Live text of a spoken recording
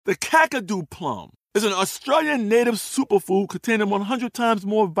The Kakadu plum is an Australian native superfood containing 100 times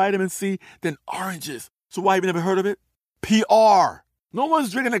more vitamin C than oranges. So why have you never heard of it? PR. No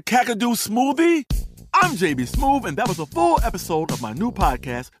one's drinking a Kakadu smoothie? I'm JB Smoove, and that was a full episode of my new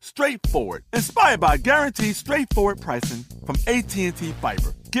podcast, Straightforward, inspired by guaranteed straightforward pricing from AT&T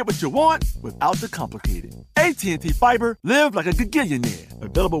Fiber. Get what you want without the complicated. AT&T Fiber, live like a gigillionaire.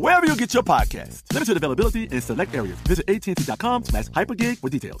 Available wherever you get your podcasts. Limited availability in select areas. Visit AT&T.com/hypergig for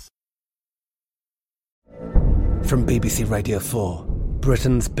details. From BBC Radio 4,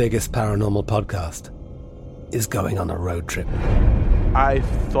 Britain's biggest paranormal podcast is going on a road trip. I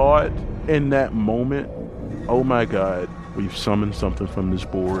thought in that moment, oh my God, we've summoned something from this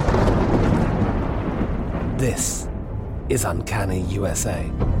board. This is Uncanny USA.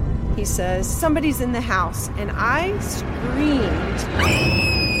 He says, somebody's in the house, and I screamed.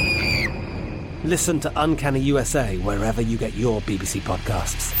 Listen to Uncanny USA wherever you get your BBC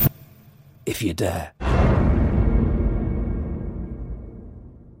podcasts, if you dare.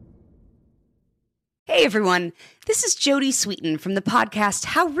 Hey everyone, this is Jodie Sweetin from the podcast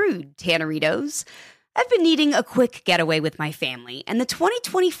How Rude, Tanneritos. I've been needing a quick getaway with my family, and the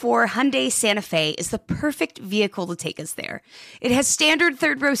 2024 Hyundai Santa Fe is the perfect vehicle to take us there. It has standard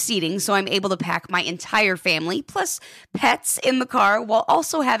third-row seating, so I'm able to pack my entire family, plus pets, in the car, while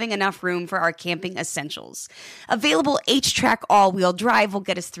also having enough room for our camping essentials. Available H-Track all-wheel drive will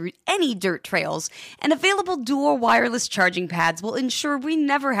get us through any dirt trails, and available dual wireless charging pads will ensure we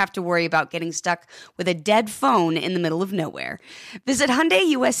never have to worry about getting stuck with a dead phone in the middle of nowhere. Visit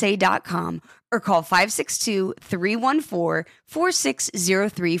HyundaiUSA.com or call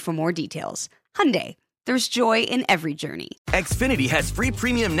 562-314-4603 for more details. Hyundai, there's joy in every journey. Xfinity has free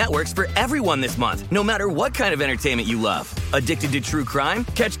premium networks for everyone this month, no matter what kind of entertainment you love. Addicted to true crime?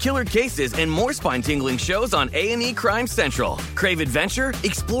 Catch killer cases and more spine-tingling shows on A&E Crime Central. Crave adventure?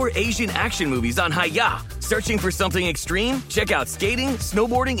 Explore Asian action movies on Hayya. Searching for something extreme? Check out skating,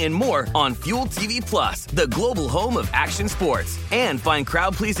 snowboarding, and more on Fuel TV Plus, the global home of action sports. And find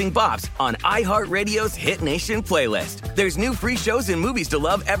crowd-pleasing bops on iHeartRadio's Hit Nation playlist. There's new free shows and movies to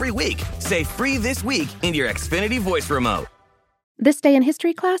love every week. Say free this week in your Xfinity voice remote. This Day in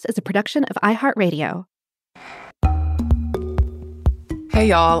History class is a production of iHeartRadio. Hey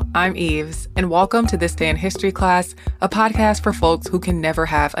y'all, I'm Eves, and welcome to This Day in History class, a podcast for folks who can never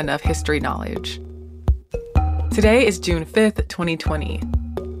have enough history knowledge. Today is June 5th, 2020.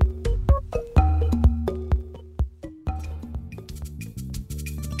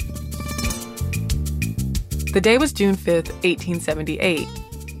 The day was June 5th, 1878.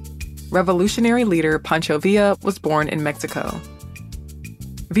 Revolutionary leader Pancho Villa was born in Mexico.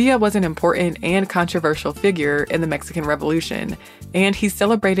 Villa was an important and controversial figure in the Mexican Revolution, and he's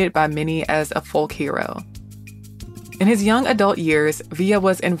celebrated by many as a folk hero. In his young adult years, Villa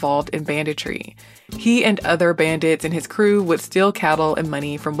was involved in banditry. He and other bandits in his crew would steal cattle and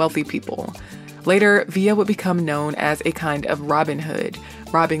money from wealthy people. Later, Villa would become known as a kind of Robin Hood,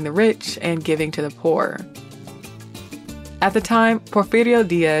 robbing the rich and giving to the poor. At the time, Porfirio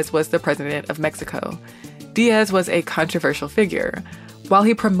Diaz was the president of Mexico. Diaz was a controversial figure. While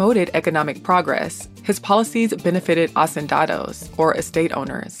he promoted economic progress, his policies benefited hacendados, or estate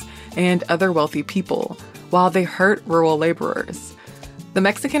owners, and other wealthy people, while they hurt rural laborers. The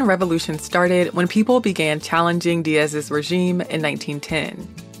Mexican Revolution started when people began challenging Diaz's regime in 1910.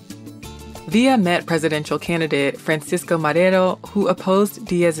 Villa met presidential candidate Francisco Madero, who opposed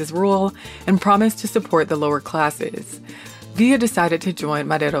Diaz's rule and promised to support the lower classes. Villa decided to join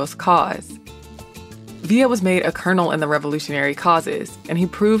Madero's cause. Villa was made a colonel in the revolutionary causes, and he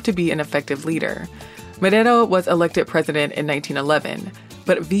proved to be an effective leader. Madero was elected president in 1911,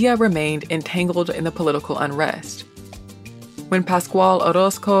 but Villa remained entangled in the political unrest. When Pascual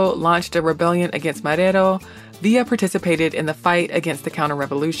Orozco launched a rebellion against Madero, Villa participated in the fight against the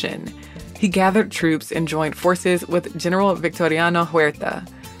counter-revolution. He gathered troops and joined forces with General Victoriano Huerta.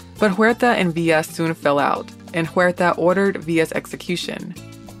 But Huerta and Villa soon fell out, and Huerta ordered Villa's execution.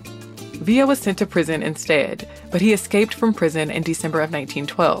 Villa was sent to prison instead, but he escaped from prison in December of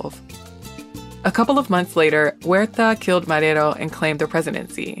 1912. A couple of months later, Huerta killed Madero and claimed the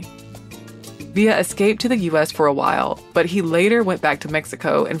presidency. Villa escaped to the U.S. for a while, but he later went back to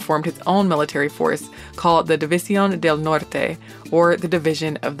Mexico and formed his own military force called the División del Norte, or the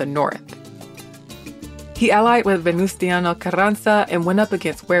Division of the North. He allied with Venustiano Carranza and went up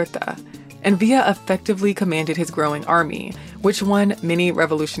against Huerta, and Villa effectively commanded his growing army, which won many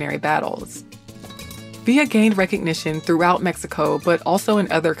revolutionary battles. Villa gained recognition throughout Mexico, but also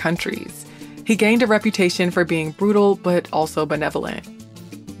in other countries. He gained a reputation for being brutal, but also benevolent.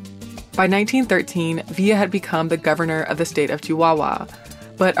 By 1913, Villa had become the governor of the state of Chihuahua.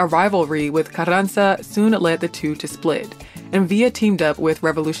 but a rivalry with Carranza soon led the two to split, and Villa teamed up with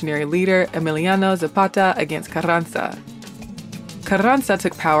revolutionary leader Emiliano Zapata against Carranza. Carranza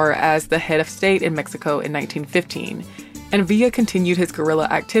took power as the head of state in Mexico in 1915, and Villa continued his guerrilla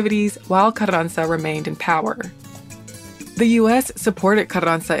activities while Carranza remained in power. The U.S. supported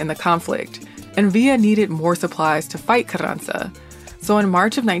Carranza in the conflict, and Villa needed more supplies to fight Carranza. So in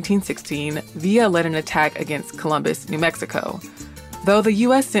March of 1916, Villa led an attack against Columbus, New Mexico. Though the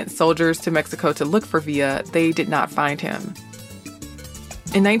U.S. sent soldiers to Mexico to look for Villa, they did not find him.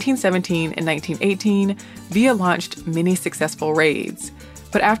 In 1917 and 1918, Villa launched many successful raids.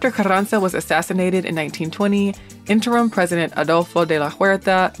 But after Carranza was assassinated in 1920, interim President Adolfo de la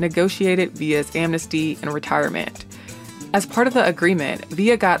Huerta negotiated Villa's amnesty and retirement. As part of the agreement,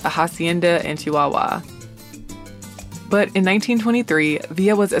 Villa got a hacienda in Chihuahua. But in 1923,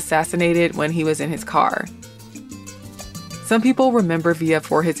 Villa was assassinated when he was in his car. Some people remember Villa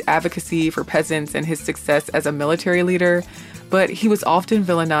for his advocacy for peasants and his success as a military leader, but he was often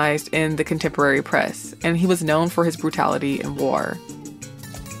villainized in the contemporary press, and he was known for his brutality in war.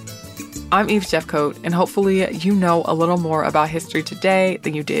 I'm Eve Jeffcoat, and hopefully you know a little more about history today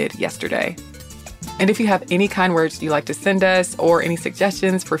than you did yesterday. And if you have any kind words you'd like to send us or any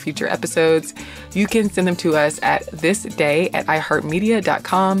suggestions for future episodes, you can send them to us at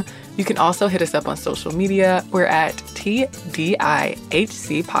thisday@iheartmedia.com. You can also hit us up on social media. We're at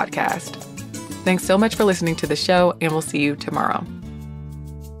TDIHC Podcast. Thanks so much for listening to the show, and we'll see you tomorrow.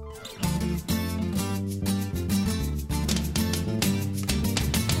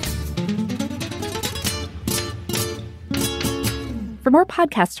 For more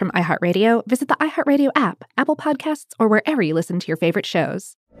podcasts from iHeartRadio, visit the iHeartRadio app, Apple Podcasts, or wherever you listen to your favorite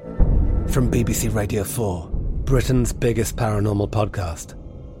shows. From BBC Radio 4, Britain's biggest paranormal podcast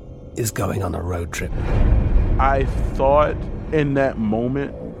is going on a road trip. I thought in that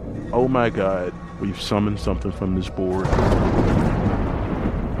moment, oh my God, we've summoned something from this board.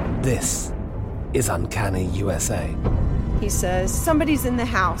 This is Uncanny USA. He says, somebody's in the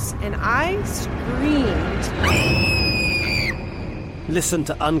house, and I screamed. Listen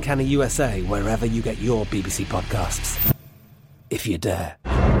to Uncanny USA wherever you get your BBC podcasts, if you dare.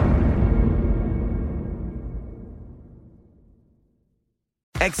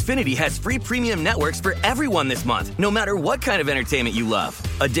 Xfinity has free premium networks for everyone this month, no matter what kind of entertainment you love.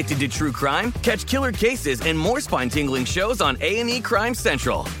 Addicted to true crime? Catch killer cases and more spine-tingling shows on A&E Crime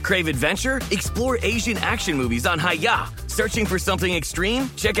Central. Crave adventure? Explore Asian action movies on Hi-YAH. Searching for something extreme?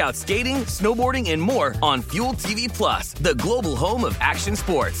 Check out skating, snowboarding, and more on Fuel TV Plus, the global home of action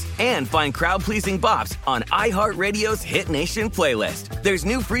sports. And find crowd-pleasing bops on iHeartRadio's Hit Nation playlist. There's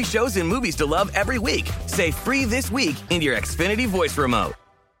new free shows and movies to love every week. Say free this week in your Xfinity voice remote.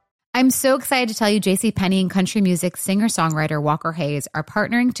 I'm so excited to tell you JCPenney and country music singer-songwriter Walker Hayes are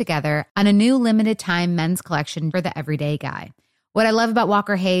partnering together on a new limited-time men's collection for the everyday guy. What I love about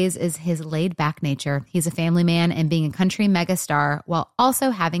Walker Hayes is his laid-back nature. He's a family man, and being a country megastar while also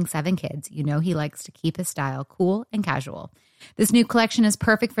having 7 kids, you know he likes to keep his style cool and casual. This new collection is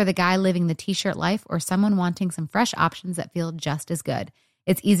perfect for the guy living the t-shirt life or someone wanting some fresh options that feel just as good.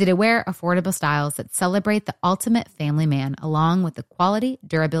 It's easy to wear, affordable styles that celebrate the ultimate family man, along with the quality,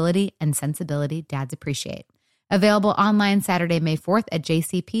 durability, and sensibility dads appreciate. Available online Saturday, May 4th at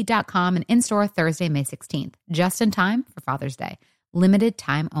jcp.com and in-store Thursday, May 16th. Just in time for Father's Day. Limited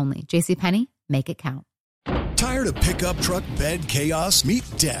time only. JCPenney, make it count. Tired of pickup truck bed chaos? Meet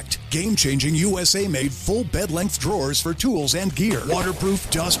Decked. Game-changing USA-made full bed-length drawers for tools and gear. Waterproof,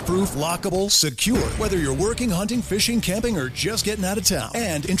 dust-proof, lockable, secure. Whether you're working, hunting, fishing, camping, or just getting out of town.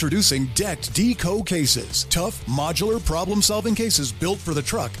 And introducing Decked Deco cases. Tough, modular, problem-solving cases built for the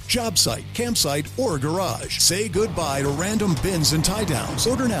truck, job site, campsite, or garage. Say goodbye to random bins and tie-downs.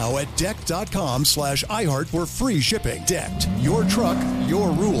 Order now at decked.com/iHeart for free shipping. Decked. Your truck, your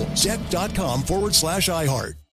rules. Decked.com/iHeart.